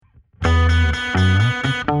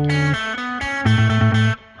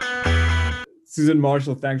Susan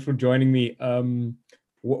Marshall, thanks for joining me.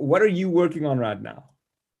 What are you working on right now?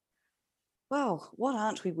 Well, what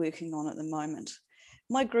aren't we working on at the moment?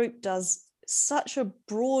 My group does such a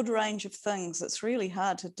broad range of things, it's really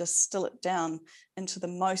hard to distill it down into the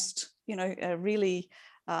most, a really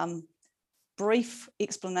brief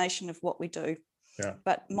explanation of what we do. Yeah.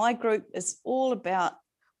 But my group is all about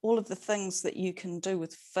all of the things that you can do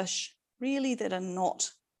with fish, really, that are not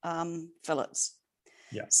fillets.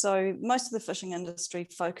 Yeah. So most of the fishing industry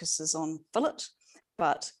focuses on fillet,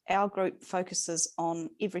 but our group focuses on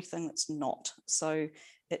everything that's not. So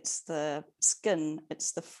it's the skin,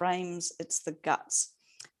 it's the frames, it's the guts,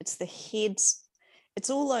 it's the heads, it's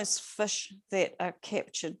all those fish that are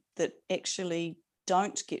captured that actually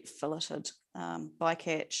don't get filleted,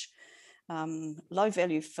 bycatch, low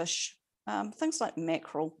value fish, things like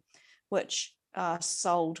mackerel, which are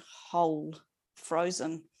sold whole,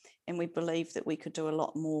 frozen, and we believe that we could do a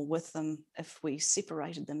lot more with them if we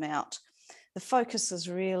separated them out. The focus is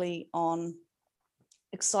really on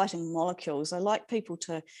exciting molecules. I want people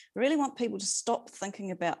to stop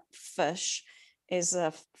thinking about fish as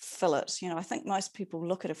a fillet. I think most people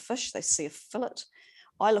look at a fish, they see a fillet.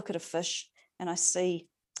 I look at a fish and I see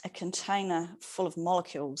a container full of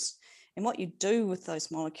molecules. And what you do with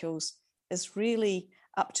those molecules is really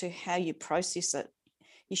up to how you process it.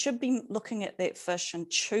 You should be looking at that fish and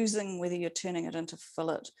choosing whether you're turning it into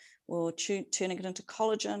fillet or turning it into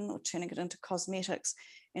collagen or turning it into cosmetics,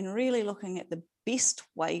 and really looking at the best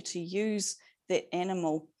way to use that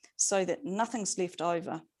animal so that nothing's left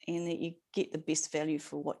over and that you get the best value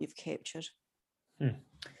for what you've captured.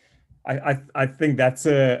 I think that's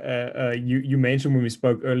you mentioned when we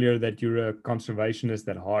spoke earlier that you're a conservationist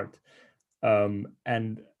at heart.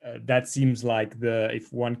 And that seems like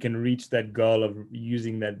if one can reach that goal of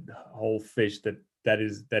using that whole fish, that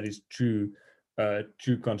is true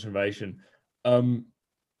conservation.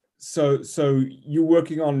 So you're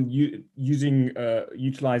working on utilizing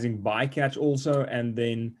bycatch also, and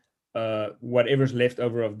then whatever's left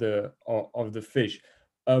over of the fish.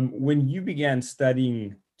 When you began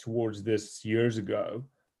studying towards this years ago,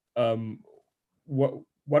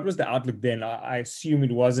 what was the outlook then? I assume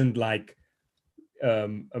it wasn't like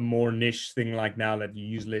a more niche thing like now, that you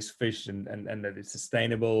use less fish and that it's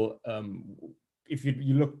sustainable. If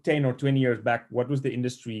you look 10 or 20 years back, what was the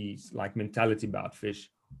industry's mentality about fish?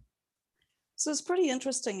 So it's pretty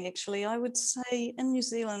interesting, actually. I would say in New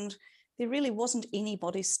Zealand, there really wasn't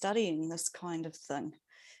anybody studying this kind of thing.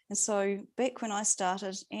 And so back when I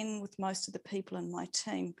started, and with most of the people in my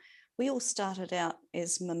team, we all started out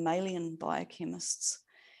as mammalian biochemists,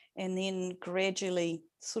 and then gradually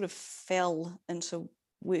sort of fell into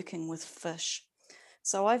working with fish.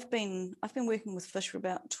 So I've been working with fish for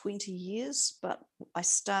about 20 years, but I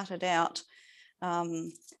started out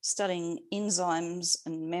studying enzymes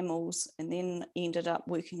in mammals, and then ended up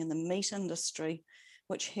working in the meat industry,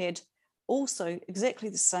 which had also exactly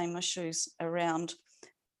the same issues around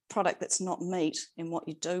product that's not meat and what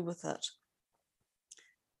you do with it.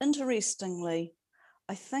 Interestingly,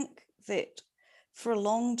 I think that for a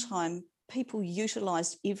long time, people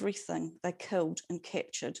utilized everything they killed and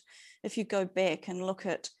captured. If you go back and look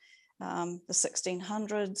at the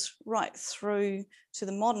 1600s right through to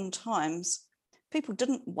the modern times, people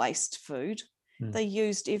didn't waste food. They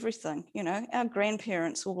used everything. Our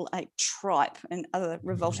grandparents all ate tripe and other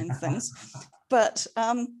revolting things. But,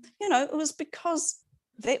 it was because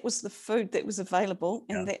that was the food that was available,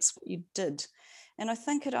 and that's what you did. And I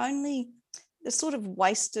think the sort of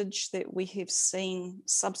wastage that we have seen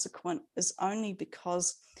subsequent is only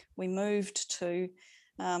because we moved to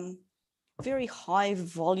very high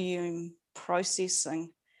volume processing.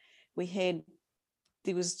 There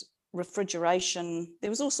was refrigeration, there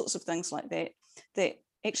was all sorts of things like that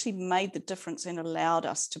actually made the difference and allowed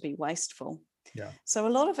us to be wasteful. Yeah. So a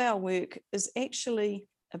lot of our work is actually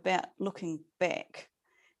about looking back,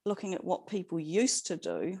 looking at what people used to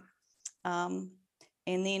do,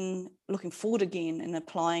 and then looking forward again and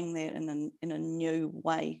applying that in a new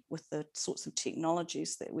way with the sorts of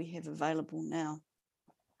technologies that we have available now.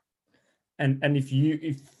 And if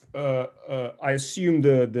I assume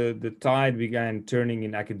the tide began turning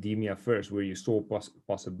in academia first, where you saw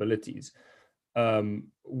possibilities.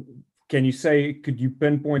 Can you say, could you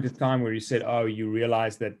pinpoint a time where you said, oh, you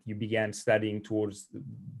realized that you began studying towards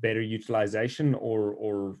better utilization,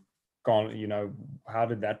 or how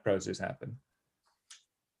did that process happen?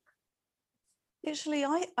 Actually,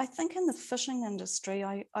 I think in the fishing industry,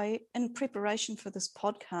 I in preparation for this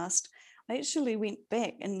podcast, I actually went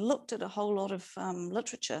back and looked at a whole lot of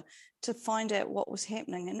literature to find out what was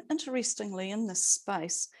happening. And interestingly, in this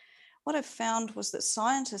space, what I've found was that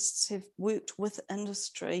scientists have worked with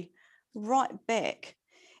industry right back,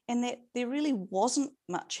 and that there really wasn't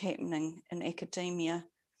much happening in academia.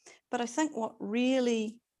 But I think what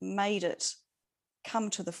really made it come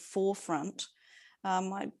to the forefront,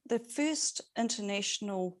 the first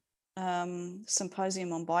international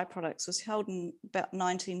symposium on byproducts was held in about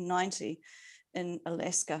 1990 in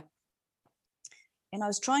Alaska. And I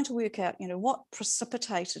was trying to work out, what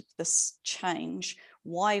precipitated this change?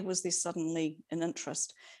 Why was there suddenly an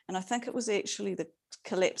interest? And I think it was actually the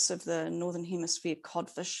collapse of the Northern Hemisphere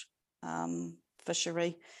codfish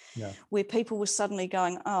fishery, where people were suddenly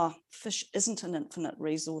going, fish isn't an infinite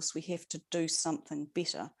resource. We have to do something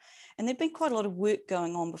better. And there'd been quite a lot of work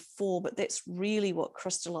going on before, but that's really what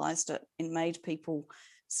crystallized it and made people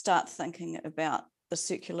start thinking about the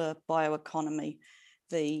circular bioeconomy,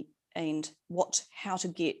 how to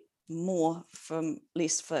get more from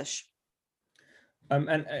less fish.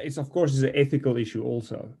 And it's, of course, it's an ethical issue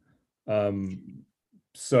also.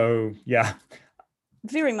 So, yeah.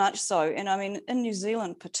 Very much so. And I mean, in New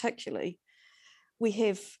Zealand particularly, we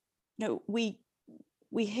have, we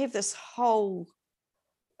have this whole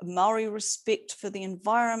Maori respect for the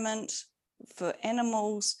environment, for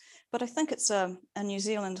animals, but I think it's a New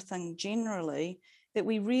Zealand thing generally, that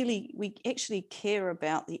we actually care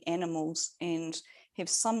about the animals and have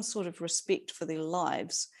some sort of respect for their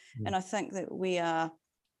lives. And I think that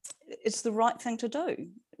it's the right thing to do,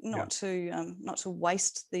 not to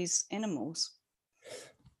waste these animals.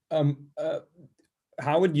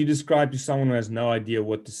 How would you describe to someone who has no idea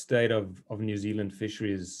what the state of New Zealand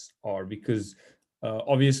fisheries are? Because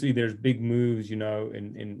obviously there's big moves,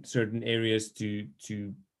 in certain areas to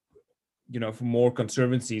for more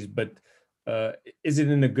conservancies, but is it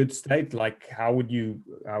in a good state? Like, how would you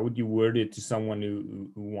word it to someone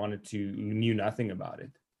who knew nothing about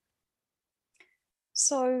it?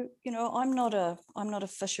 So, I'm not a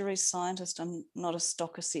fisheries scientist. I'm not a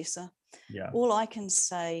stock assessor. Yeah. All I can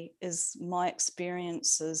say is my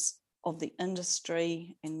experiences of the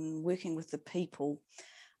industry and working with the people,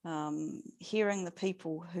 hearing the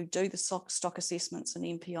people who do the stock assessments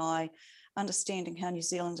and MPI, understanding how New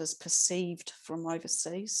Zealand is perceived from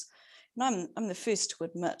overseas. And I'm the first to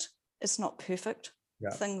admit it's not perfect. Yeah.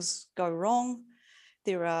 Things go wrong.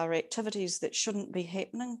 There are activities that shouldn't be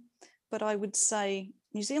happening. But I would say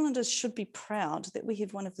New Zealanders should be proud that we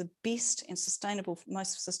have one of the best and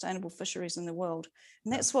most sustainable fisheries in the world.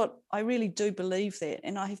 And that's what I really do believe that.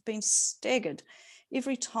 And I have been staggered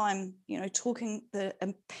every time, talking the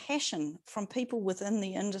passion from people within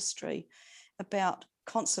the industry about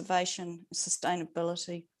conservation,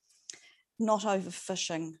 sustainability, not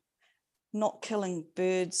overfishing, not killing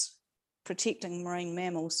birds, protecting marine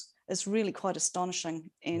mammals, is really quite astonishing.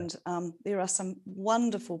 And there are some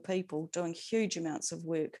wonderful people doing huge amounts of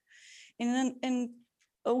work. And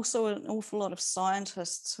also an awful lot of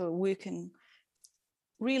scientists who are working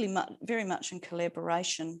really very much in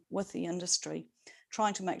collaboration with the industry,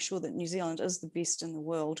 trying to make sure that New Zealand is the best in the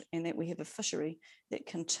world and that we have a fishery that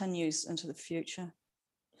continues into the future.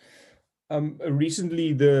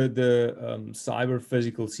 Recently, the Cyber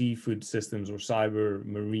Physical Seafood Systems, or Cyber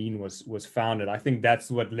Marine, was founded. I think that's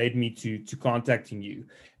what led me to contacting you.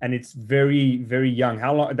 And it's very, very young.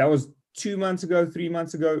 How long? That was 2 months ago, 3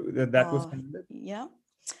 months ago that was founded? Yeah.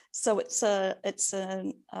 So it's a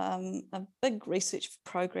big research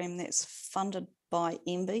program that's funded by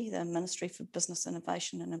MBIE, the Ministry for Business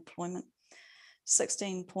Innovation and Employment,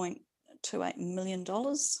 $16.28 million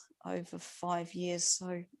over 5 years.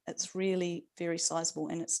 So it's really very sizable,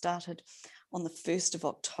 and it started on the 1st of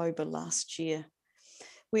October last year.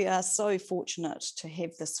 We are so fortunate to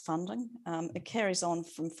have this funding. It carries on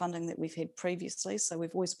from funding that we've had previously, so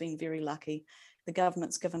we've always been very lucky. The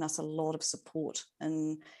government's given us a lot of support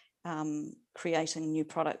in creating new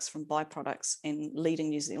products from byproducts and leading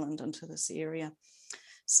New Zealand into this area.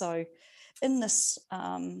 So in this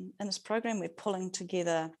program, we're pulling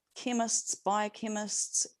together chemists,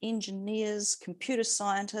 biochemists, engineers, computer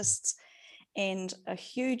scientists, and a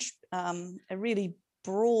really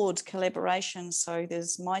broad collaboration. So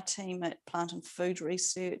there's my team at Plant and Food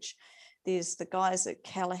Research, there's the guys at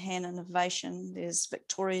Callaghan Innovation, there's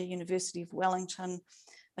Victoria University of Wellington,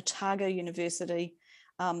 Otago University,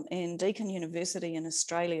 and Deakin University in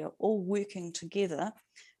Australia, all working together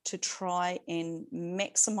to try and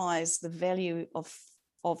maximise the value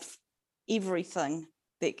of everything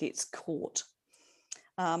that gets caught.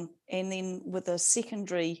 And then with a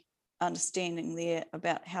secondary understanding there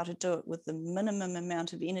about how to do it with the minimum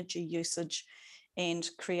amount of energy usage and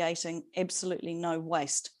creating absolutely no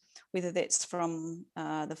waste. whether that's from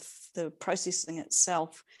the processing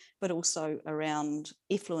itself, but also around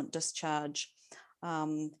effluent discharge,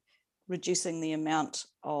 reducing the amount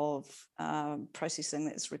of processing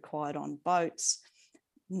that's required on boats,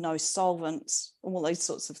 no solvents, all those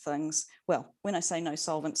sorts of things. Well, when I say no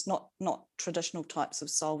solvents, not traditional types of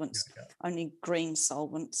solvents, only green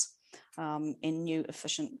solvents, and new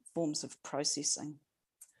efficient forms of processing.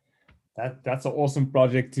 That's an awesome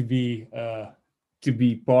project to be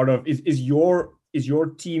part of. Is your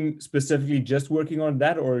team specifically just working on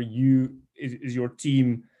that, or is your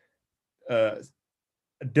team a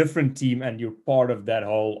different team and you're part of that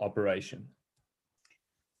whole operation?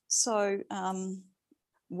 So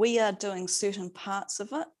we are doing certain parts of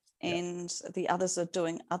it, and the others are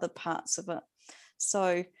doing other parts of it.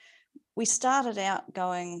 So we started out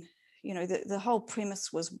going, the whole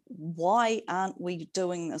premise was, why aren't we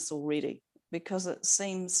doing this already? Because it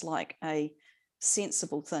seems like a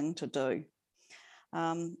sensible thing to do.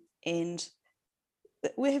 And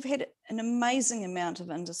we have had an amazing amount of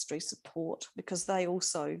industry support because they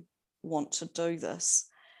also want to do this.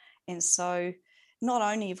 And so not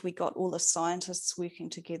only have we got all the scientists working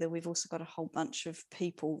together, we've also got a whole bunch of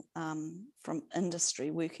people from industry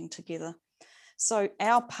working together. So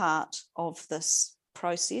our part of this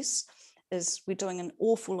process is we're doing an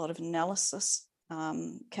awful lot of analysis.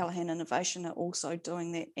 Callaghan Innovation are also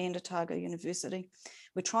doing that, and Otago University.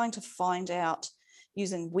 We're trying to find out,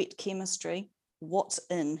 using wet chemistry, what's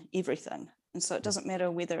in everything. And so it doesn't matter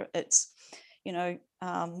whether it's, whether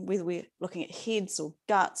we're looking at heads or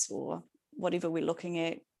guts or whatever we're looking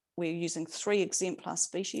at. We're using 3 exemplar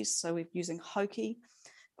species. So we're using hoki,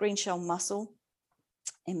 green shell mussel,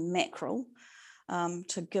 and mackerel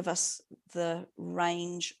to give us the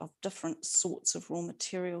range of different sorts of raw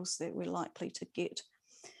materials that we're likely to get.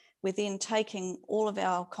 We're then taking all of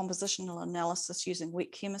our compositional analysis using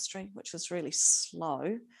wet chemistry, which was really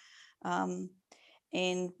slow,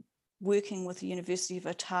 and working with the University of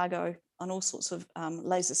Otago on all sorts of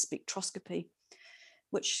laser spectroscopy,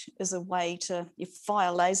 which is a way to, you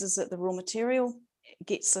fire lasers at the raw material, it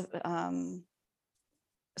gets a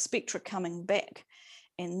spectra coming back,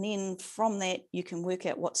 and then from that you can work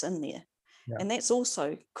out what's in there. Yeah. And that's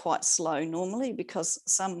also quite slow normally, because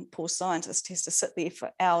some poor scientist has to sit there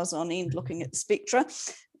for hours on end looking at the spectra,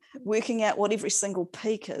 working out what every single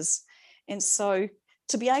peak is. And so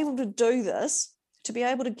to be able to do this, to be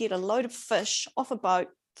able to get a load of fish off a boat,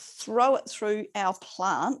 throw it through our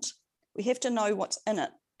plant, we have to know what's in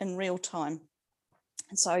it in real time.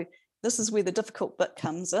 And so this is where the difficult bit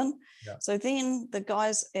comes in. Yeah. So then the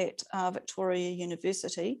guys at Victoria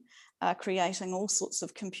University are creating all sorts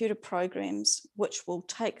of computer programs which will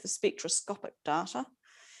take the spectroscopic data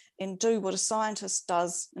and do what a scientist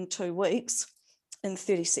does in 2 weeks in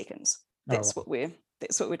 30 seconds. That's what we're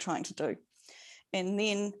trying to do. And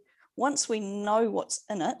then once we know what's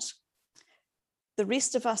in it, the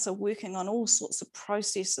rest of us are working on all sorts of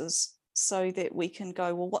processes so that we can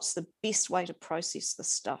go, well, what's the best way to process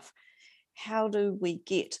this stuff? How do we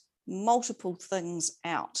get multiple things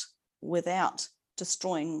out without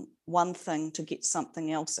destroying one thing to get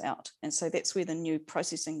something else out? And so that's where the new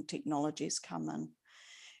processing technologies come in.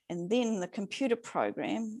 And then the computer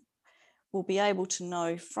program will be able to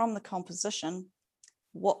know from the composition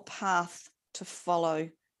what path to follow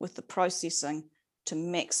with the processing to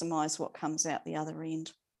maximize what comes out the other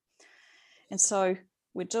end. And so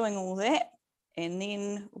we're doing all that. And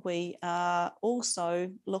then we are also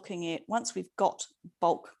looking at, once we've got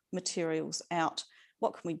bulk materials out,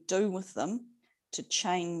 what can we do with them to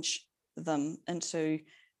change them into,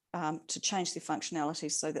 to change their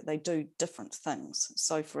functionality so that they do different things.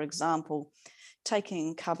 So for example,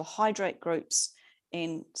 taking carbohydrate groups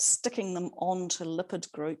and sticking them onto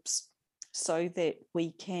lipid groups so that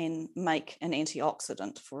we can make an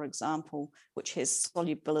antioxidant, for example, which has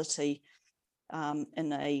solubility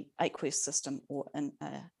in a aqueous system or in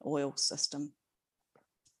an oil system.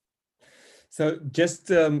 So just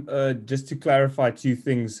to clarify 2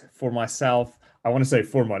 things for myself, I want to say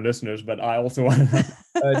for my listeners, but I also want to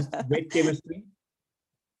just wet chemistry.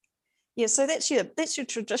 Yeah, so that's your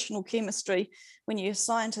traditional chemistry. When your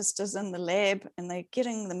scientist is in the lab and they're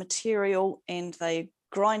getting the material and they're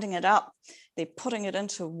grinding it up, they're putting it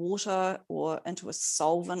into water or into a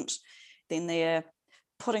solvent, then they're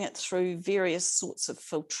putting it through various sorts of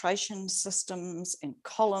filtration systems and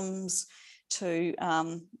columns to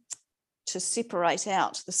separate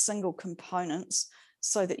out the single components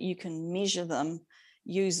so that you can measure them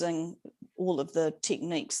using all of the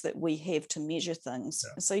techniques that we have to measure things.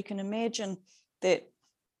 Yeah. So you can imagine that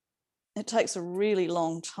it takes a really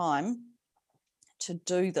long time to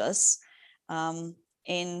do this.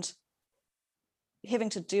 And having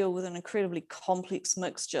to deal with an incredibly complex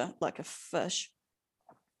mixture like a fish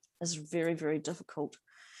is very, very difficult.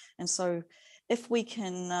 And so if we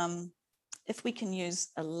can use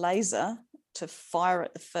a laser to fire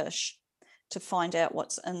at the fish to find out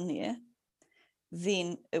what's in there,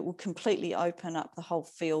 then it will completely open up the whole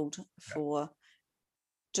field for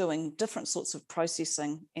doing different sorts of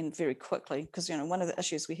processing and very quickly. Because, you know, one of the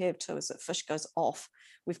issues we have too is that fish goes off.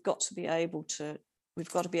 We've got to be able to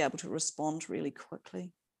respond really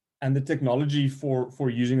quickly. And the technology for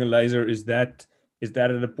using a laser, is that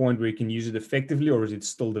at a point where you can use it effectively, or is it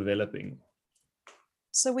still developing?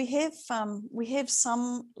 So we have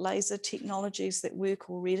some laser technologies that work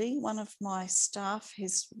already. One of my staff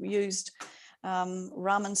has used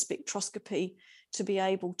Raman spectroscopy to be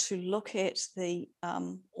able to look at the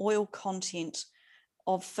oil content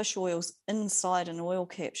of fish oils inside an oil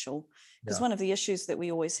capsule. Because one of the issues that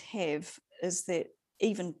we always have is that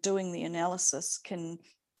even doing the analysis can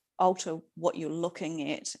alter what you're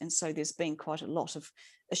looking at. And so there's been quite a lot of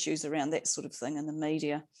issues around that sort of thing in the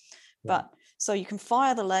media. But so you can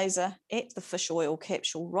fire the laser at the fish oil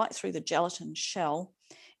capsule right through the gelatin shell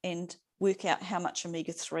and work out how much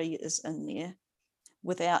omega-3 is in there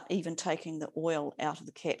without even taking the oil out of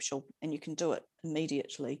the capsule, and you can do it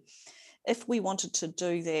immediately. If we wanted to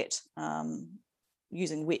do that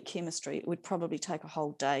using wet chemistry, it would probably take a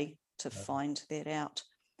whole day to find that out.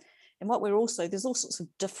 And there's all sorts of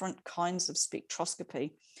different kinds of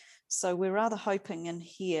spectroscopy. So we're rather hoping in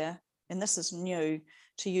here, and this is new,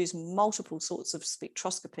 to use multiple sorts of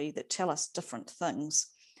spectroscopy that tell us different things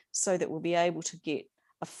so that we'll be able to get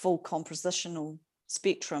a full compositional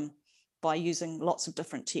spectrum by using lots of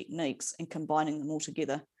different techniques and combining them all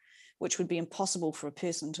together, which would be impossible for a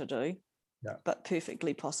person to do, but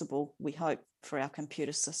perfectly possible, we hope, for our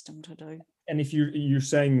computer system to do. And if you're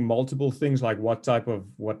saying multiple things, like what type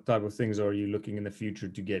of things are you looking in the future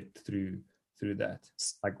to get through that?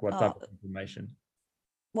 Like what type of information?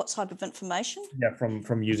 What type of information? Yeah,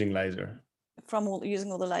 from using laser.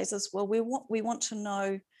 Using all the lasers. Well, we want to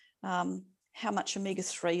know how much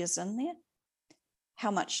omega-3 is in there,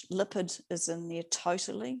 how much lipid is in there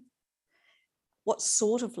totally, what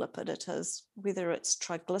sort of lipid it is, whether it's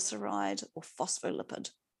triglyceride or phospholipid,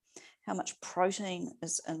 how much protein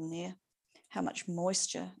is in there, how much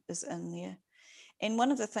moisture is in there. And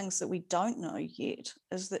one of the things that we don't know yet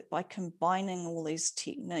is that by combining all these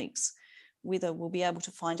techniques, whether we'll be able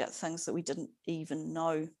to find out things that we didn't even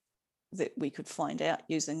know that we could find out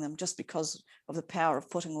using them, just because of the power of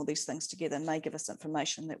putting all these things together may give us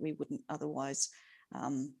information that we wouldn't otherwise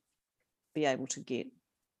be able to get.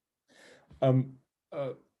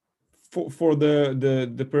 For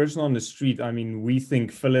the person on the street, I mean, we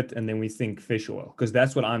think fillet and then we think fish oil, because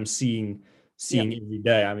that's what I'm seeing every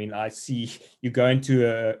day. I mean, I see you go into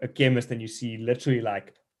a chemist and you see literally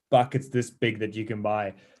like buckets this big that you can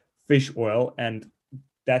buy fish oil, and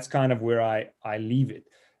that's kind of where I leave it.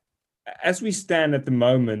 As we stand at the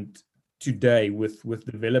moment today with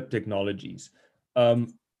developed technologies,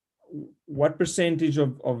 what percentage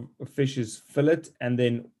of fish is fillet, and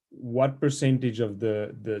then what percentage of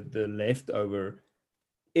the leftover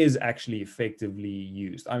is actually effectively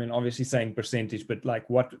used? I mean, obviously saying percentage, but like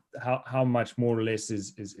how much more or less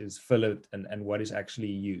is fillet and what is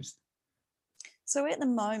actually used? So at the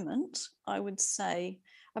moment, I would say,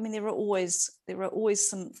 I mean, there are always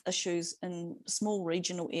some issues in small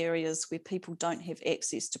regional areas where people don't have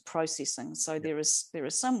access to processing. So there is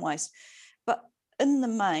some waste, but in the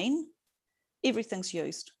main, everything's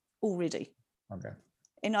used already. Okay.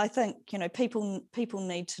 And I think, you know, people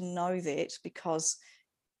need to know that, because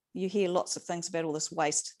you hear lots of things about all this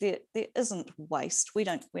waste. There isn't waste. We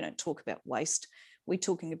don't talk about waste. We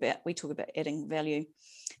talk about adding value.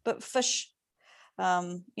 But fish,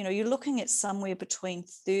 you know, you're looking at somewhere between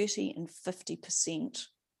 30 and 50%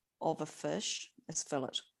 of a fish is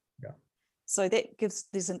fillet. Yeah. So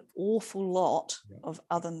there's an awful lot of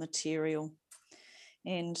other material.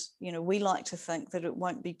 And, you know, we like to think that it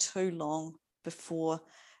won't be too long before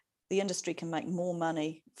the industry can make more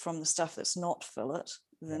money from the stuff that's not fillet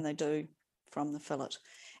than they do from the fillet.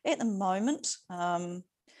 At the moment,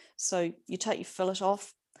 so you take your fillet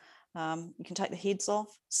off, you can take the heads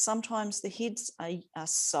off. Sometimes the heads are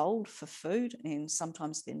sold for food and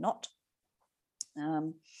sometimes they're not.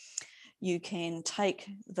 You can take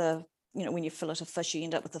when you fillet a fish, you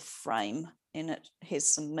end up with a frame and it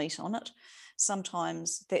has some meat on it.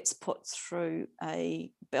 Sometimes that's put through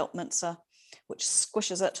a belt mincer, which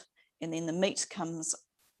squishes it, and then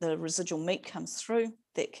the residual meat comes through.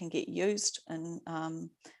 That can get used in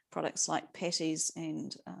products like patties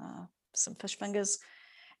and some fish fingers,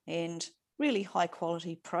 and really high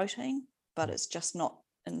quality protein. but it's just not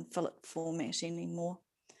in fillet format anymore.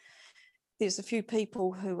 There's a few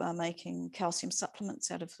people who are making calcium supplements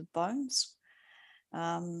out of the bones.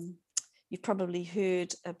 You've probably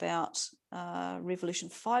heard about Revolution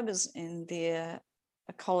Fibers and their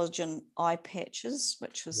collagen eye patches,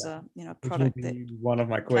 which was a product that one of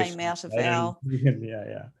my questions came out of our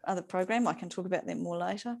yeah. other program. I can talk about that more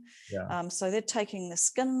later. Yeah. So they're taking the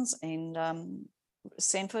skins, and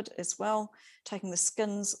Sanford as well, taking the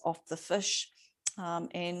skins off the fish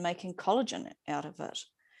and making collagen out of it.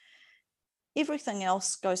 Everything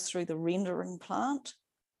else goes through the rendering plant.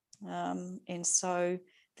 And so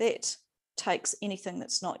that takes anything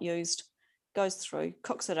that's not used, goes through,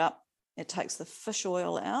 cooks it up. It takes the fish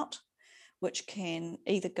oil out, which can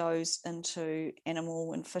either goes into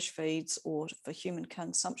animal and fish feeds or for human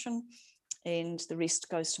consumption. And the rest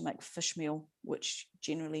goes to make fish meal, which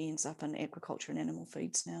generally ends up in aquaculture and animal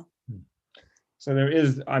feeds now. So there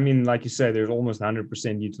is, I mean, like you say, there's almost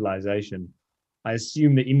 100% utilization. I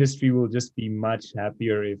assume the industry will just be much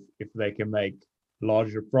happier if they can make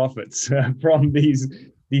larger profits from these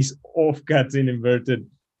offcuts in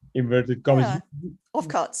inverted commas. Yeah,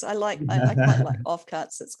 offcuts. I quite like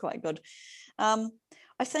offcuts. It's quite good. I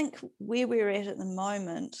think where we're at the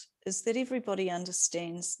moment is that everybody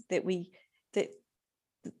understands that we've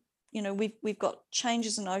got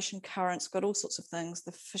changes in ocean currents, got all sorts of things.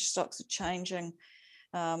 The fish stocks are changing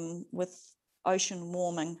with ocean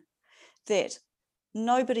warming, that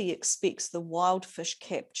nobody expects the wild fish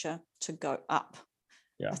capture to go up.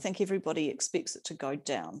 I think everybody expects it to go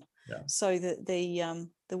down. So that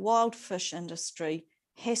the wild fish industry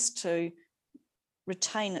has to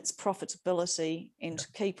retain its profitability and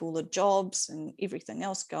to keep all the jobs and everything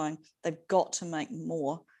else going. They've got to make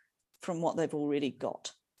more from what they've already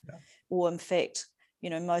got. Or in fact,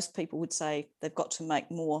 most people would say they've got to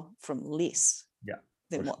make more from less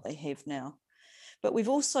than what they have now. But we've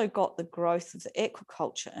also got the growth of the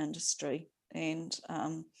aquaculture industry, and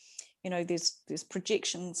there's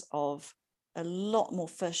projections of a lot more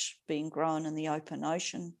fish being grown in the open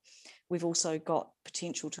ocean. We've also got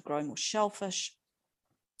potential to grow more shellfish.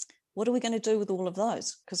 What are we going to do with all of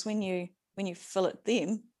those? Because when you fillet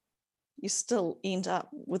them, you still end up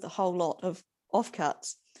with a whole lot of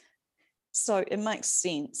offcuts. So it makes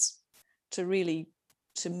sense to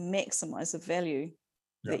maximize the value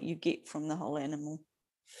that you get from the whole animal.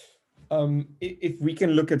 If we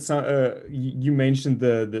can look at some, you mentioned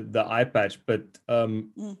the eye patch, but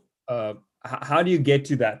how do you get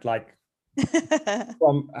to that? Like,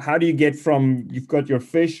 how do you get from you've got your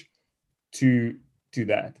fish to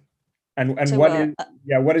that, and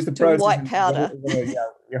what is the process? White powder.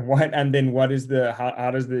 White, and then what is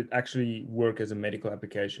how does it actually work as a medical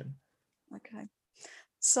application? Okay,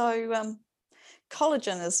 so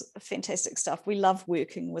collagen is fantastic stuff. We love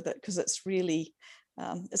working with it because it's really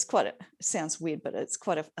it sounds weird, but it's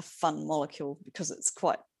quite a fun molecule because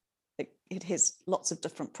it has lots of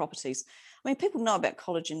different properties. I mean, people know about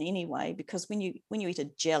collagen anyway, because when you eat a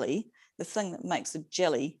jelly, the thing that makes a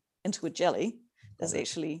jelly into a jelly is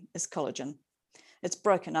collagen. It's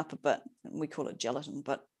broken up a bit, and we call it gelatin,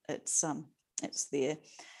 but it's there.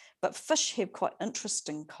 But fish have quite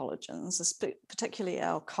interesting collagens, particularly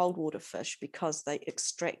our cold water fish, because they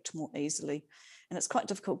extract more easily. And it's quite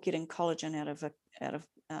difficult getting collagen out of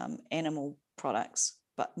animal products,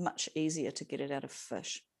 but much easier to get it out of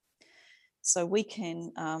fish. So we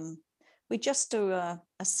can we just do a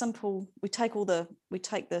simple. We take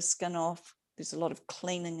the skin off. There's a lot of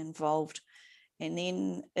cleaning involved, and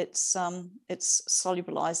then it's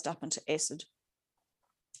solubilized up into acid.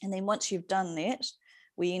 And then once you've done that,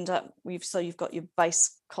 you've got your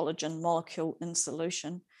base collagen molecule in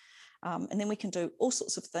solution. And then we can do all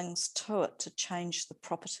sorts of things to it to change the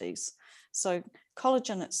properties. So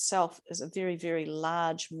collagen itself is a very, very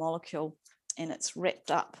large molecule, and it's wrapped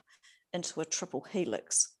up into a triple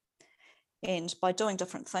helix. And by doing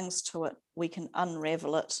different things to it, we can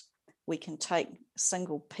unravel it. We can take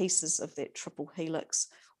single pieces of that triple helix,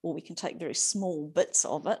 or we can take very small bits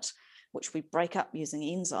of it, which we break up using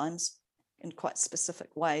enzymes in quite specific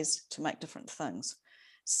ways to make different things.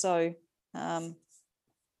 So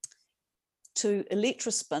to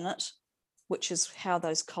electrospin it, which is how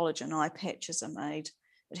those collagen eye patches are made,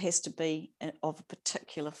 it has to be of a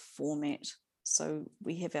particular format. So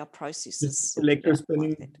we have our processes.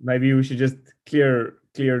 Electrospinning. Like, maybe we should just clear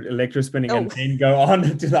electrospinning and then go on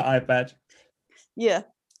to the eye patch. Yeah.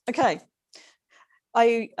 Okay.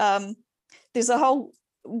 There's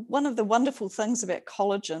one of the wonderful things about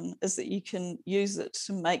collagen is that you can use it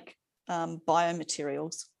to make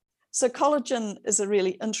biomaterials. So collagen is a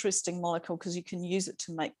really interesting molecule because you can use it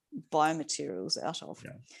to make biomaterials out of.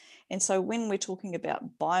 Yeah. And so when we're talking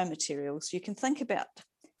about biomaterials, you can think about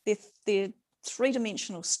they're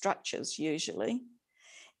three-dimensional structures usually,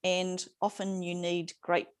 and often you need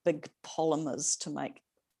great big polymers to make,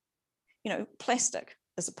 plastic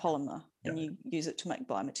is a polymer, and you use it to make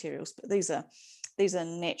biomaterials, but these are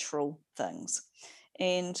natural things.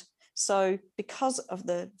 And so because of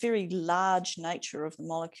the very large nature of the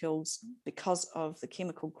molecules, because of the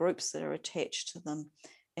chemical groups that are attached to them,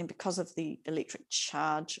 and because of the electric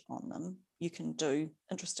charge on them, you can do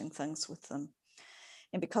interesting things with them.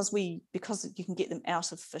 And because you can get them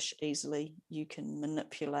out of fish easily, you can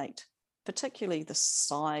manipulate particularly the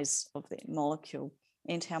size of that molecule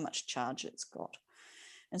and how much charge it's got.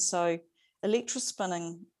 And so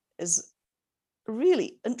electrospinning is a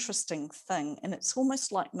really interesting thing, and it's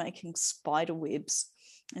almost like making spider webs.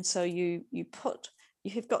 And so you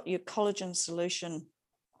have got your collagen solution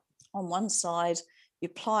on one side, you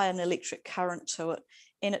apply an electric current to it,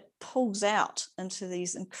 and it pulls out into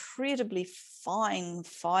these incredibly fine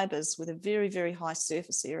fibers with a very, very high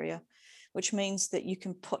surface area, which means that you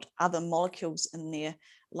can put other molecules in there,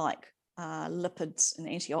 like lipids and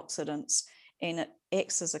antioxidants, and it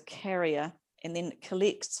acts as a carrier, and then it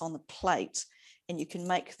collects on the plate, and you can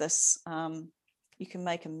make this, you can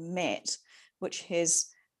make a mat which has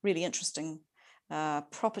really interesting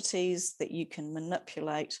properties that you can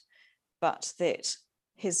manipulate, but that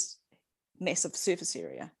has massive surface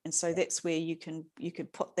area. And so that's where you can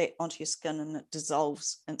put that onto your skin and it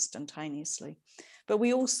dissolves instantaneously. But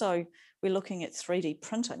we're looking at 3D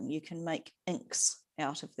printing. You can make inks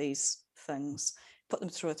out of these things, put them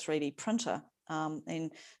through a 3D printer.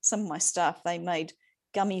 And some of my staff, they made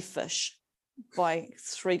gummy fish by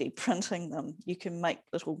 3D printing them. You can make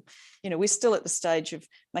little, we're still at the stage of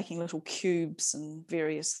making little cubes and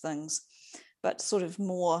various things, but sort of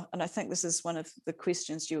more, and I think this is one of the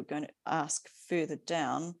questions you were going to ask further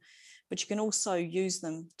down, but you can also use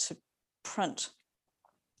them to print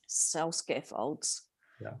cell scaffolds,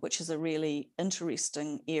 which is a really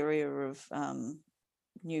interesting area of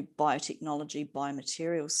new biotechnology,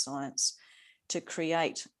 biomaterials science, to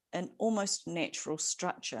create an almost natural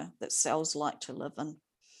structure that cells like to live in.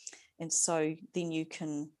 And so then you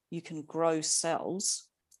can grow cells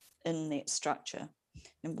in that structure.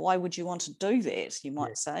 And why would you want to do that, you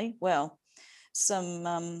might say? Well,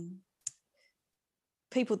 some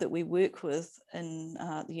people that we work with in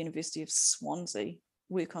the University of Swansea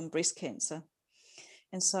work on breast cancer.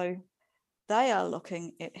 And so they are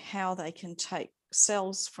looking at how they can take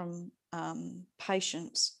cells from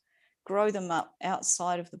patients, grow them up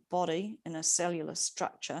outside of the body in a cellular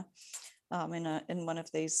structure, in one of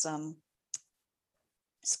these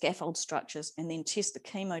scaffold structures, and then test the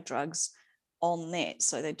chemo drugs on that,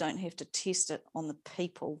 so they don't have to test it on the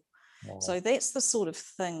people. Wow. So that's the sort of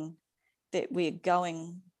thing that where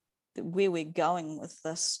we're going with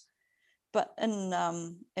this. But in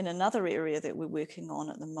another area that we're working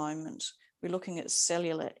on at the moment, we're looking at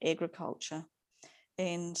cellular agriculture,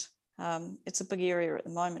 and it's a big area at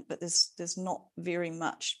the moment, but there's not very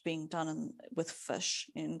much being done with fish.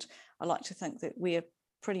 And I like to think that we're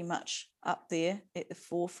pretty much up there at the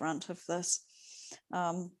forefront of this.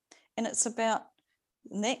 And it's about,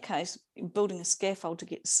 in that case, building a scaffold to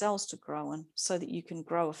get cells to grow in, so that you can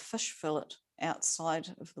grow a fish fillet outside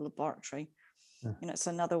of the laboratory. And it's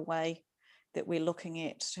another way that we're looking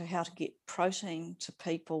at to how to get protein to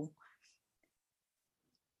people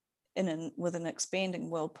with an expanding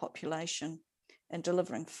world population, and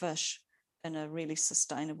delivering fish in a really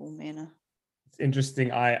sustainable manner. It's interesting.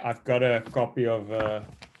 I've got a copy of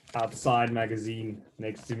Outside magazine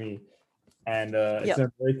next to me, and it's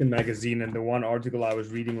an American magazine, and the one article I was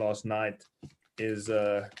reading last night is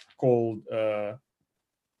called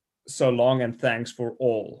So Long and Thanks for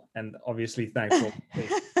All, and obviously thanks for all.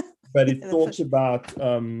 But it talks about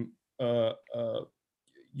in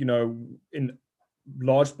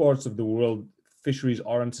large parts of the world, fisheries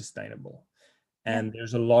aren't sustainable, and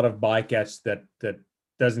there's a lot of bycatch that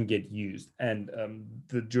doesn't get used. And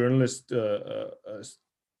the journalist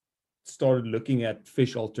started looking at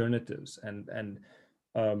fish alternatives and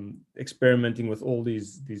experimenting with all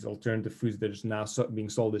these alternative foods that is now being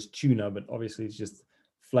sold as tuna, but obviously it's just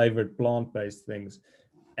flavored plant-based things.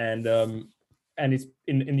 And it's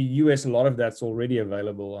in the US, a lot of that's already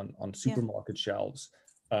available on supermarket shelves.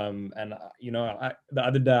 The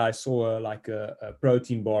other day I saw a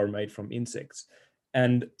protein bar made from insects,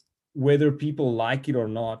 and whether people like it or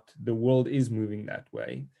not, the world is moving that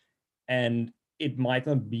way. And it might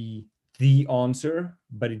not be the answer,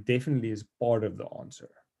 but it definitely is part of the answer.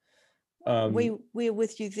 We're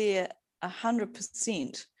with you there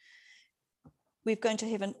 100%. We're going to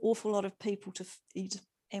have an awful lot of people to feed,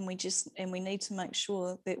 and we need to make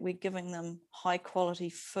sure that we're giving them high quality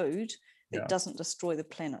food that Yeah. doesn't destroy the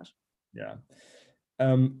planet. Yeah.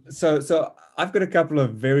 So I've got a couple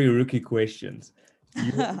of very rookie questions.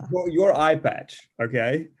 Your eye patch,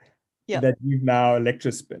 okay, Yeah. that you've now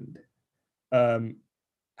electrospinned.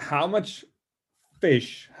 How much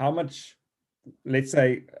fish, let's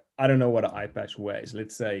say, I don't know what an eye patch weighs,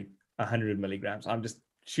 let's say 100 milligrams. I'm just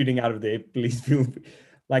shooting out of there, please feel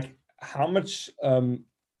like how much,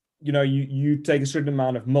 you take a certain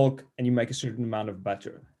amount of milk and you make a certain amount of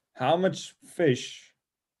butter. How much fish,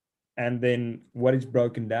 and then what it's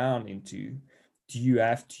broken down into, do you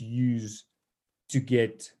have to use to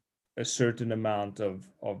get a certain amount of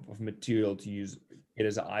material to use it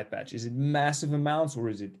as an eye patch? Is it massive amounts, or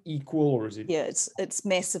is it equal, or is it? Yeah, it's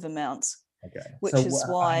massive amounts. Okay. Which is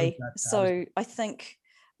why, so I think,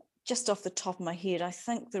 just off the top of my head, I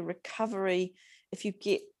think the recovery, if you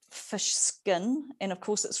get fish skin, and of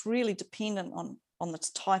course it's really dependent on the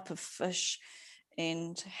type of fish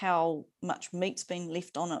and how much meat's been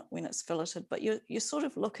left on it when it's filleted, but you're sort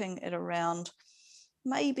of looking at around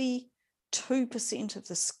maybe 2% of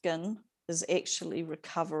the skin is actually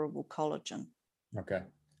recoverable collagen. Okay.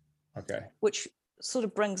 Which sort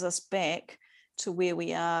of brings us back to where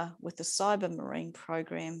we are with the Cybermarine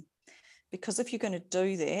program, because if you're going to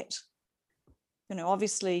do that,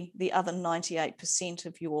 obviously the other 98%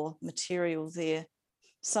 of your material there,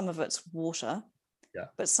 some of it's water,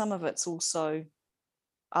 but some of it's also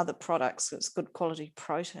other products. It's good quality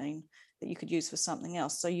protein that you could use for something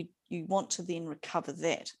else. So you want to then recover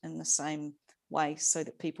that in the same way so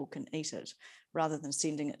that people can eat it rather than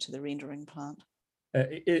sending it to the rendering plant.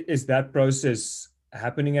 Is that process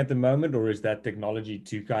happening at the moment, or is that technology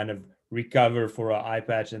to kind of recover for an eye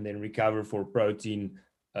patch and then recover for protein?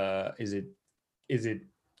 Is it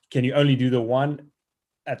can you only do the one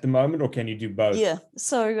at the moment, or can you do both? Yeah.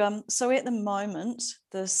 So at the moment,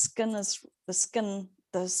 the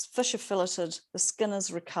fish are filleted, the skin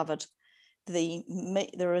is recovered, the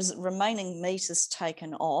meat, there is remaining meat is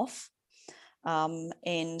taken off,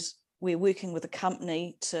 and we're working with a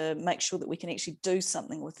company to make sure that we can actually do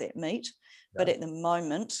something with that meat. Yeah. But at the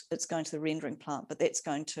moment, it's going to the rendering plant, but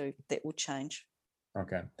that will change.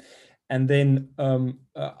 Okay. And then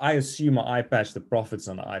I assume an eye patch, the profits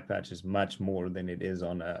on an eye patch is much more than it is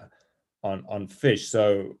on fish.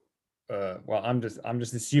 So, well, I'm just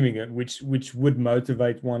assuming it, which would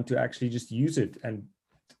motivate one to actually just use it and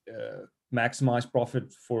maximize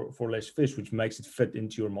profit for less fish, which makes it fit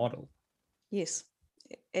into your model. Yes,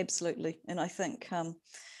 absolutely. And I think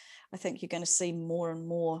you're going to see more and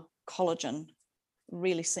more collagen.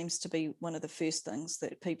 Really seems to be one of the first things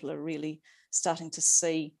that people are really starting to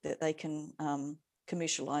see that they can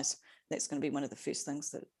commercialize. That's going to be one of the first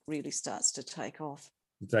things that really starts to take off.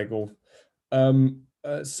 So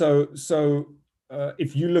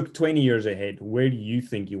if you look 20 years ahead, where do you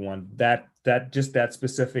think you want that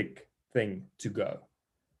specific thing to go?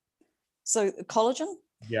 So collagen?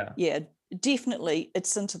 Yeah, definitely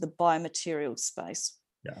it's into the biomaterial space.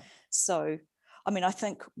 Yeah. So, I mean, I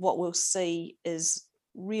think what we'll see is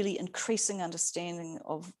really increasing understanding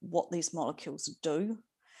of what these molecules do.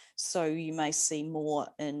 So you may see more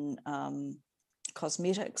in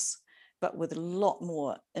cosmetics, but with a lot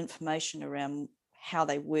more information around how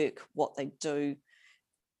they work, what they do,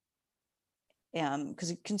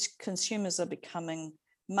 because consumers are becoming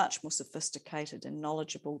much more sophisticated and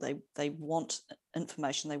knowledgeable. They want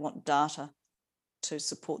information, they want data to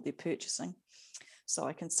support their purchasing. So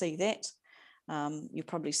I can see that. You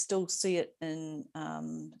probably still see it in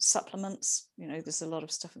supplements. There's a lot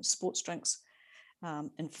of stuff in sports drinks,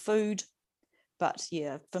 in food. But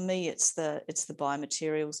yeah, for me, it's the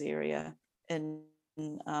biomaterials area in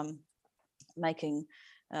making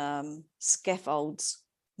scaffolds,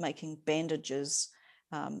 making bandages.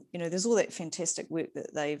 There's all that fantastic work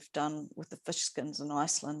that they've done with the fish skins in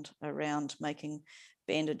Iceland around making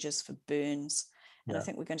bandages for burns. And I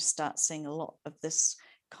think we're going to start seeing a lot of this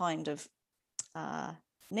kind of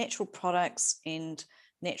natural products and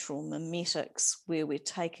natural mimetics, where we're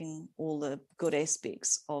taking all the good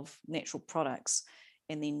aspects of natural products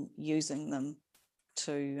and then using them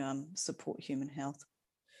to support human health.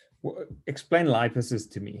 Well, explain lipases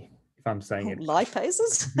to me, if I'm saying it.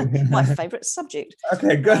 Lipases? My favorite subject.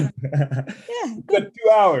 Okay, good. Yeah, good.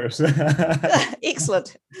 2 hours.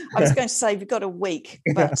 Excellent. I was going to say we've got a week,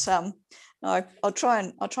 but no, I'll try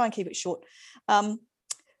and keep it short.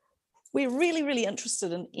 We're really, really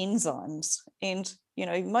interested in enzymes, and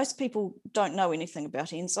most people don't know anything about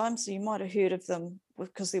enzymes. So you might have heard of them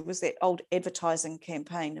because there was that old advertising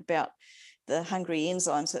campaign about the hungry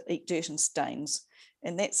enzymes that eat dirt and stains,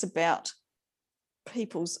 and that's about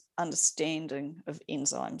people's understanding of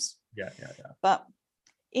enzymes. Yeah. But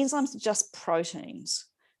enzymes are just proteins,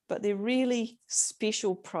 but they're really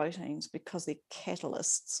special proteins because they're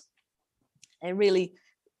catalysts. They're really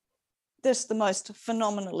just the most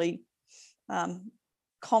phenomenally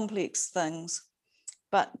complex things.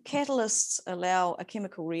 But catalysts allow a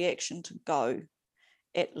chemical reaction to go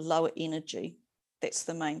at lower energy. That's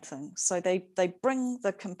the main thing. So they bring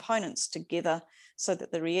the components together so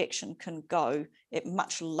that the reaction can go at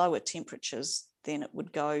much lower temperatures than it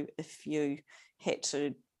would go if you had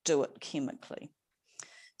to do it chemically.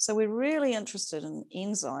 So we're really interested in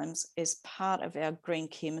enzymes as part of our green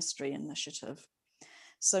chemistry initiative.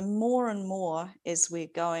 So more and more as we're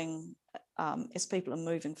going, as people are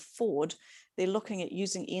moving forward, they're looking at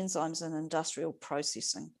using enzymes in industrial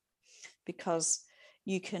processing, because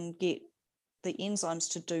you can get the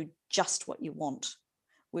enzymes to do just what you want.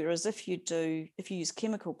 Whereas if you use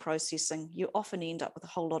chemical processing, you often end up with a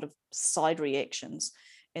whole lot of side reactions.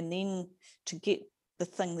 And then to get the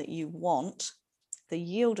thing that you want, the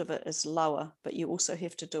yield of it is lower, but you also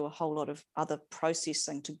have to do a whole lot of other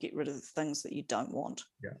processing to get rid of the things that you don't want.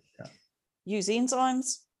 Yeah. Use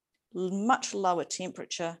enzymes, much lower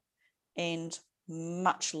temperature and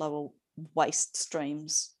much lower waste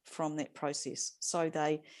streams from that process.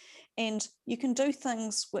 And you can do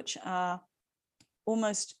things which are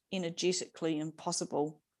almost energetically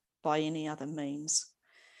impossible by any other means.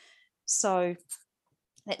 So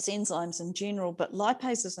that's enzymes in general, but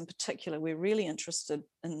lipases in particular, we're really interested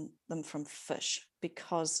in them from fish,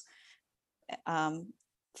 because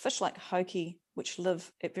fish like hoki, which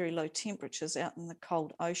live at very low temperatures out in the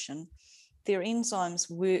cold ocean, their enzymes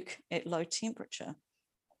work at low temperature.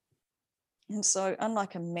 And so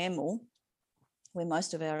unlike a mammal, where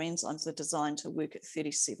most of our enzymes are designed to work at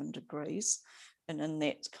 37 degrees, and in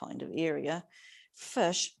that kind of area,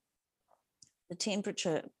 fish, the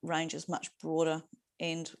temperature range is much broader.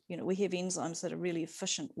 And we have enzymes that are really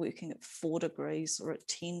efficient working at 4 degrees or at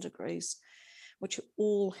 10 degrees, which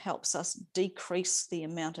all helps us decrease the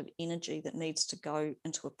amount of energy that needs to go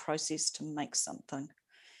into a process to make something.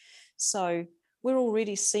 So we're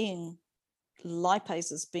already seeing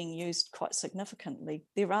lipases being used quite significantly.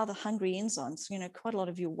 They're rather hungry enzymes. Quite a lot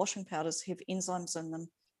of your washing powders have enzymes in them.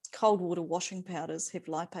 Cold water washing powders have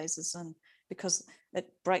lipases in, because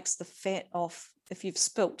it breaks the fat off. If you've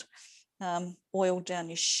spilt oil down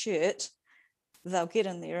your shirt, they'll get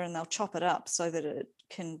in there and they'll chop it up so that it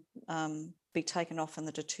can be taken off in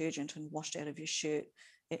the detergent and washed out of your shirt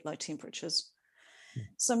at low temperatures.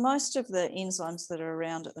 So most of the enzymes that are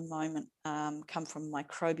around at the moment come from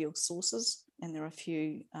microbial sources, and there are a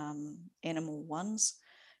few animal ones,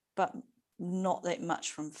 but not that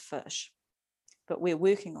much from fish. But we're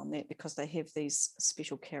working on that because they have these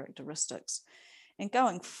special characteristics. And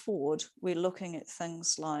going forward, we're looking at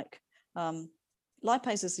things like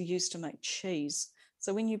lipases are used to make cheese.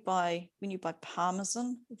 So when you buy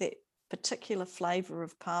Parmesan, that particular flavor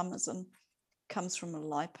of Parmesan comes from a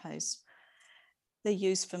lipase. They're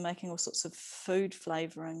used for making all sorts of food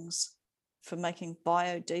flavorings, for making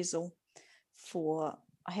biodiesel,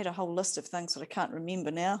 I had a whole list of things that I can't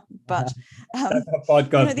remember now, but they're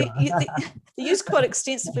used quite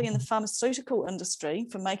extensively in the pharmaceutical industry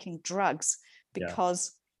for making drugs,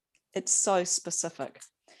 because it's so specific.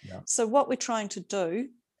 Yeah. So what we're trying to do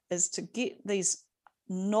is to get these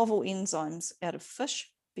novel enzymes out of fish,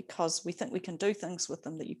 because we think we can do things with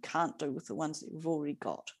them that you can't do with the ones that you've already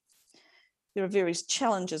got. There are various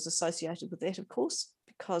challenges associated with that, of course,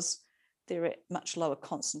 because they're at much lower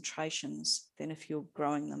concentrations than if you're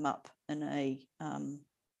growing them up in a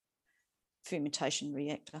fermentation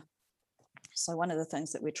reactor. So one of the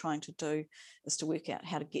things that we're trying to do is to work out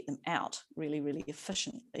how to get them out really, really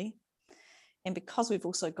efficiently. And because we've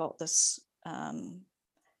also got this plan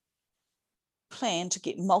to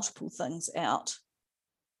get multiple things out,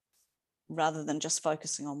 rather than just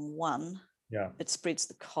focusing on one, it spreads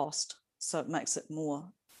the cost. So it makes it more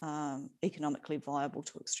economically viable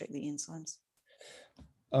to extract the enzymes.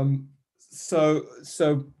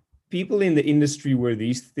 So people in the industry where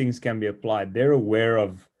these things can be applied, they're aware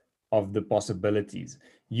of the possibilities.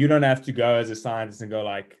 You don't have to go as a scientist and go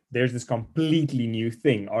like, there's this completely new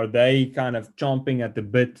thing. Are they kind of chomping at the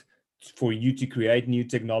bit for you to create new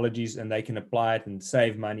technologies and they can apply it and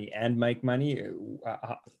save money and make money?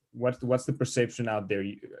 What's the perception out there?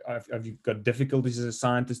 Have you got difficulties as a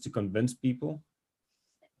scientist to convince people?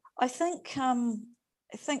 I think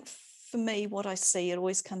for me, what I see, it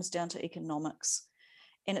always comes down to economics,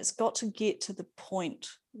 and it's got to get to the point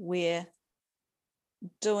where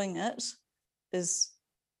doing it is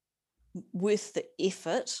worth the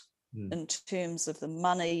effort in terms of the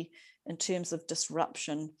money in terms of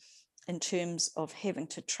disruption, in terms of having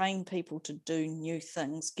to train people to do new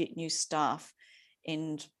things, get new staff,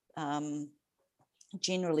 and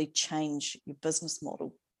generally change your business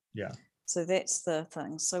model. Yeah. So that's the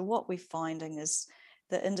thing. So what we're finding is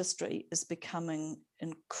the industry is becoming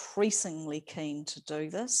increasingly keen to do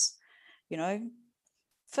this.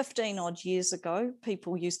 15 odd years ago,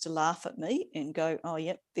 people used to laugh at me and go, oh,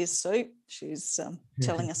 yep, there's Sue. She's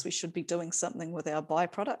telling us we should be doing something with our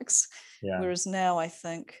byproducts. Yeah. Whereas now I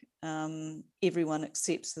think everyone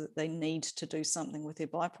accepts that they need to do something with their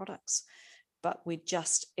byproducts. But we're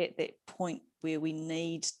just at that point where we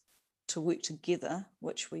need to work together,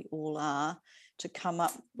 which we all are, to come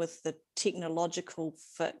up with the technological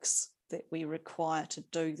fix that we require to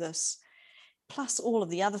do this, plus all of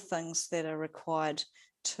the other things that are required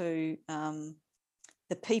to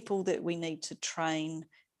the people that we need to train,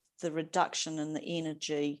 the reduction in the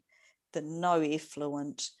energy, the no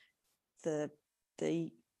effluent, the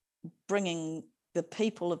bringing the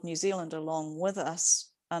people of New Zealand along with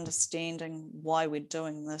us, understanding why we're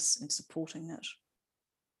doing this and supporting it.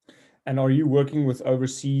 And are you working with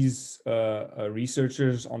overseas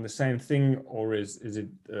researchers on the same thing, or is it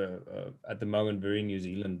at the moment very New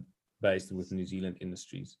Zealand based with New Zealand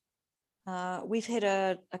industries? We've had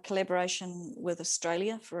a collaboration with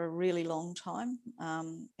Australia for a really long time,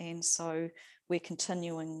 and so we're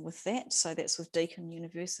continuing with that. So that's with Deakin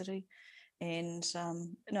University, and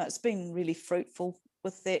it's been really fruitful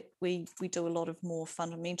with that. We do a lot of more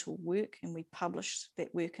fundamental work, and we publish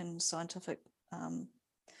that work in scientific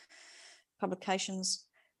publications.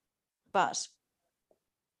 But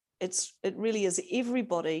it really is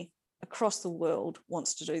everybody across the world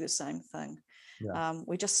wants to do the same thing. Yeah.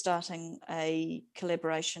 We're just starting a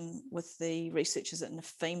collaboration with the researchers at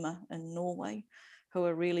Nofima in Norway, who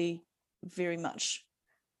are really very much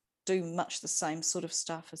do much the same sort of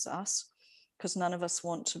stuff as us, because none of us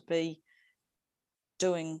want to be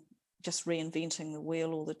doing just reinventing the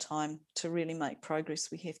wheel all the time. To really make progress,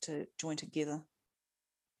 we have to join together.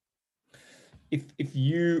 If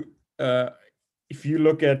you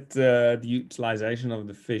look at the utilization of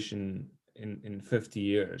the fish in 50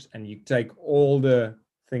 years, and you take all the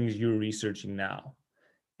things you're researching now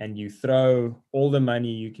and you throw all the money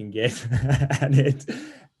you can get at it,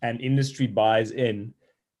 and industry buys in,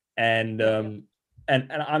 and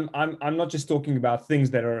I'm not just talking about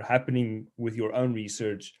things that are happening with your own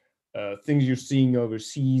research, things you're seeing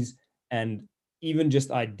overseas, and even just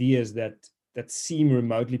ideas that seem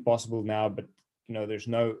remotely possible now, but there's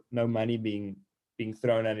no money being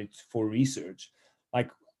thrown at it for research. Like,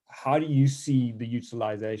 how do you see the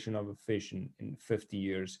utilization of a fish in 50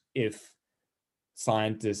 years if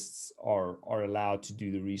scientists are allowed to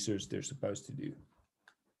do the research they're supposed to do?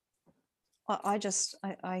 I just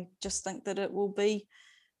think that it will be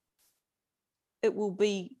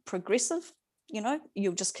progressive.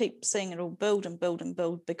 You'll just keep seeing it all build and build and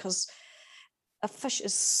build, because a fish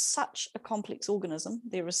is such a complex organism.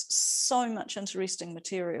 There is so much interesting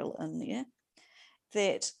material in there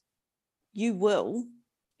that you will,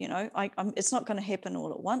 it's not going to happen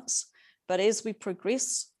all at once, but as we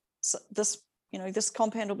progress, this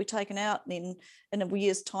compound will be taken out, and then in a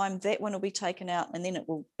year's time, that one will be taken out, and then it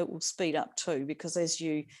will speed up too, because as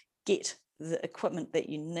you get the equipment that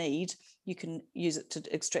you need, you can use it to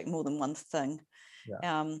extract more than one thing.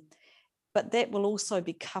 Yeah. But that will also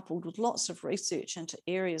be coupled with lots of research into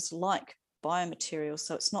areas like biomaterials.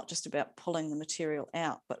 So it's not just about pulling the material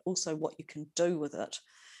out, but also what you can do with it.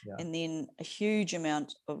 Yeah. And then a huge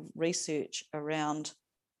amount of research around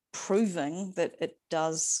proving that it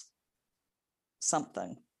does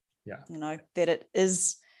something. Yeah. That it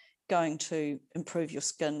is going to improve your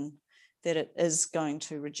skin, that it is going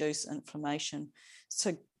to reduce inflammation.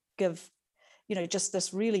 So give, just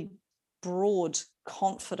this really broad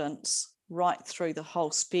confidence right through the whole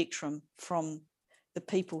spectrum, from the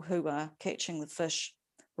people who are catching the fish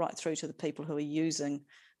right through to the people who are using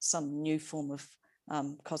some new form of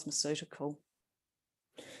cosmeceutical.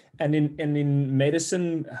 And in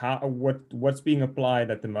medicine, what's being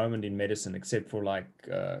applied at the moment in medicine, except for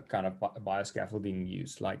kind of bioscaffolding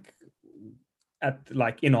use, like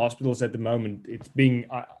in hospitals at the moment, it's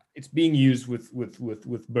being used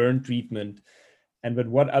with burn treatment. But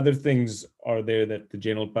what other things are there that the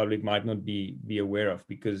general public might not be aware of?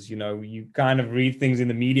 Because you kind of read things in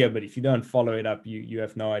the media, but if you don't follow it up, you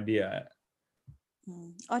have no idea.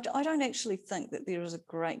 I don't actually think that there is a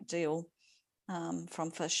great deal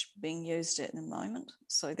from fish being used at the moment,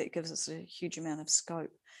 so that gives us a huge amount of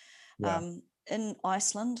scope. Yeah. In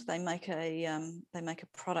Iceland, they make a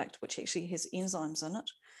product which actually has enzymes in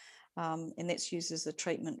it, and that's used as a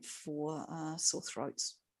treatment for sore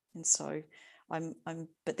throats. And so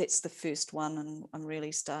but that's the first one, and I'm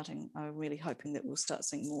really hoping that we'll start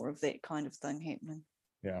seeing more of that kind of thing happening.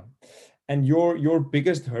 Yeah. And your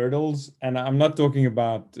biggest hurdles, and I'm not talking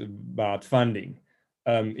about funding.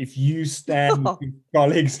 If you stand with your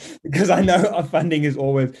colleagues, because I know funding is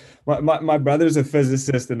always, my brother's a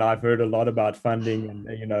physicist, and I've heard a lot about funding,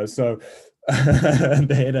 and so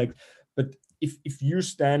the headache. But if you're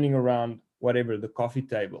standing around whatever the coffee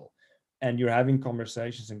table, and you're having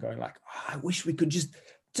conversations and going like, "Oh, I wish we could just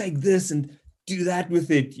take this and do that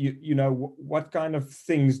with it," what kind of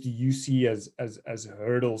things do you see as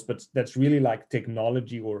hurdles, but that's really like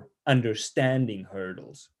technology or understanding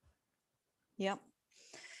hurdles? Yeah.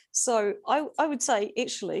 So I would say,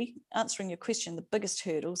 actually, answering your question, the biggest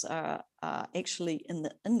hurdles are actually in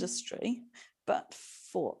the industry. But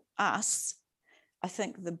for us, I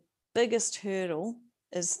think the biggest hurdle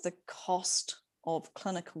is the cost of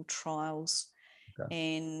clinical trials. Okay.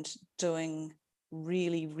 And doing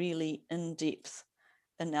really, really in-depth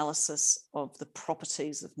analysis of the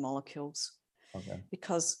properties of molecules. Okay.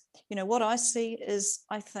 Because, what I see is,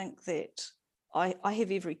 I think that I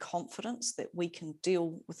have every confidence that we can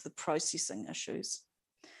deal with the processing issues.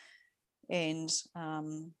 And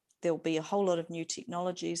there'll be a whole lot of new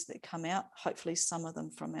technologies that come out, hopefully some of them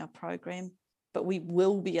from our program, but we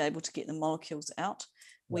will be able to get the molecules out.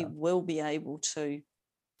 Yeah. We will be able to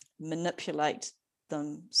manipulate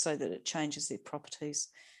them so that it changes their properties.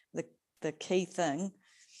 The key thing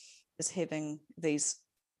is having these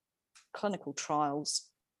clinical trials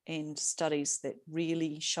and studies that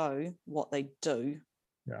really show what they do,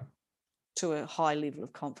 yeah, to a high level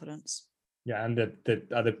of confidence. Yeah, and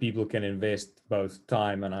that other people can invest both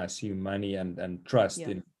time and, I assume, money and trust,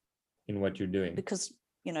 yeah, in what you're doing. Because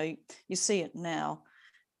you see it now.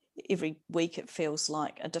 Every week it feels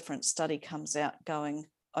like a different study comes out going,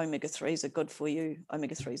 omega-3s are good for you,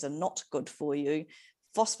 omega-3s are not good for you,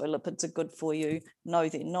 phospholipids are good for you, no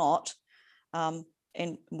they're not,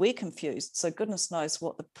 and we're confused. So goodness knows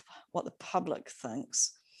what the public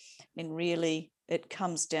thinks. And really it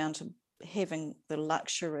comes down to having the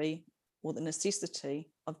luxury or the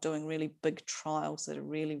necessity of doing really big trials that are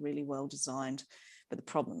really, really well designed. But the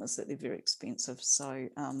problem is that they're very expensive. So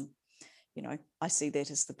I see that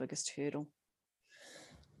as the biggest hurdle.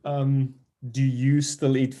 Do you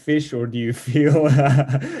still eat fish, or do you feel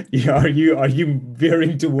are you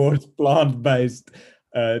veering towards plant-based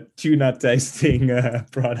tuna tasting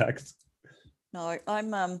products? No,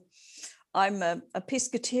 I'm a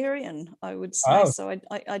pescatarian, I would say. Oh. So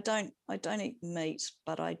I don't eat meat,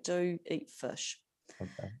 but I do eat fish.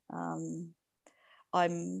 Okay.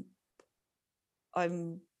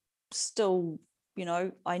 I'm still,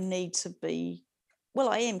 I need to be. Well,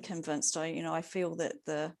 I am convinced. I feel that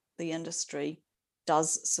the industry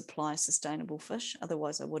does supply sustainable fish.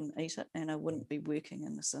 Otherwise, I wouldn't eat it, and I wouldn't be working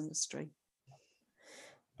in this industry.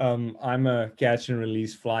 I'm a catch and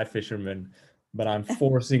release fly fisherman, but I'm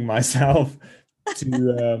forcing myself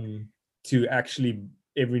to actually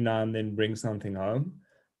every now and then bring something home.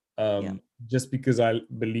 Yeah. Just because I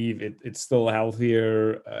believe it's still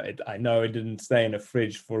healthier. I know it didn't stay in a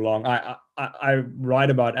fridge for long. I write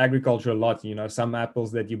about agriculture a lot. Some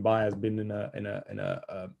apples that you buy has been in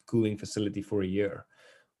a cooling facility for a year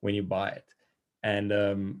when you buy it,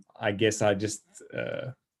 and I guess I just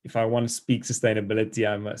if I want to speak sustainability,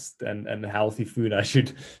 I must, and healthy food, I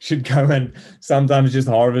should go and sometimes just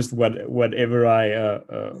harvest whatever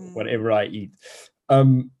I eat.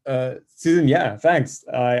 Susan, yeah, thanks.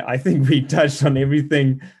 I think we touched on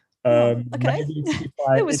everything. Okay.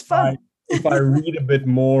 It was fun. If I read a bit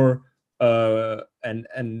more,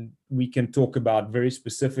 and we can talk about very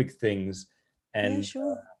specific things, and yeah,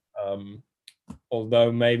 sure.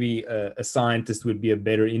 Although maybe a scientist would be a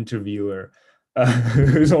better interviewer,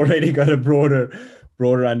 who's already got a broader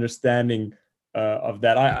understanding of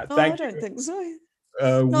that. I don't think so.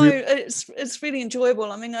 No, it's really enjoyable.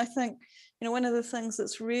 I mean, I think one of the things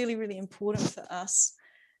that's really, really important for us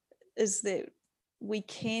is that we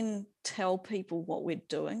can tell people what we're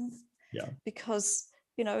doing. Yeah. Because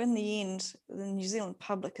in the end, the New Zealand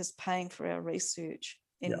public is paying for our research,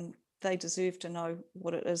 and yeah, they deserve to know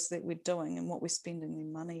what it is that we're doing and what we're spending their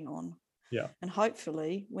money on. Yeah. And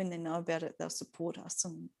hopefully when they know about it, they'll support us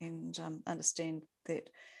and understand that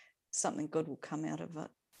something good will come out of it.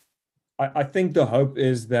 I think the hope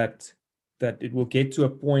is that it will get to a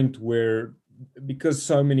point where, because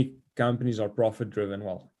so many companies are profit driven,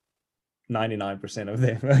 well, 99% of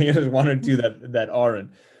them, there's one or two that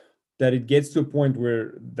aren't, that it gets to a point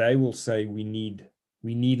where they will say we need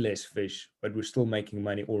less fish, but we're still making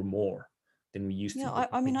money or more than we used to.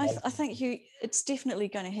 I mean, I think it's definitely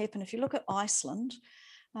going to happen. If you look at Iceland,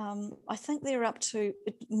 I think they're up to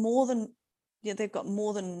more than, they've got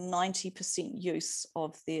more than 90% use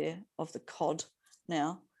of the cod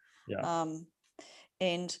now. Yeah.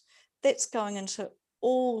 And that's going into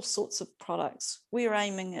all sorts of products. We're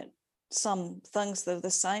aiming at some things that are the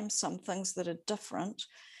same, some things that are different,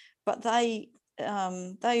 but they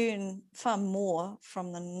earn far more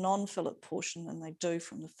from the non-fillet portion than they do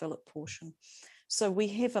from the fillet portion. So we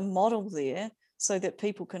have a model there so that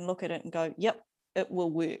people can look at it and go, yep, it will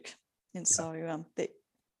work. And so that,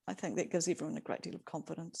 I think that gives everyone a great deal of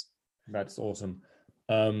confidence. That's awesome.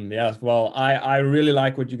 Yeah, well, I really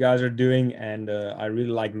like what you guys are doing, and I really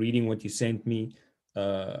like reading what you sent me.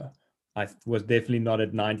 I was definitely not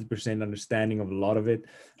at 90% understanding of a lot of it.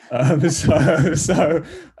 So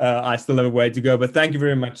I still have a way to go, but thank you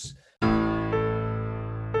very much,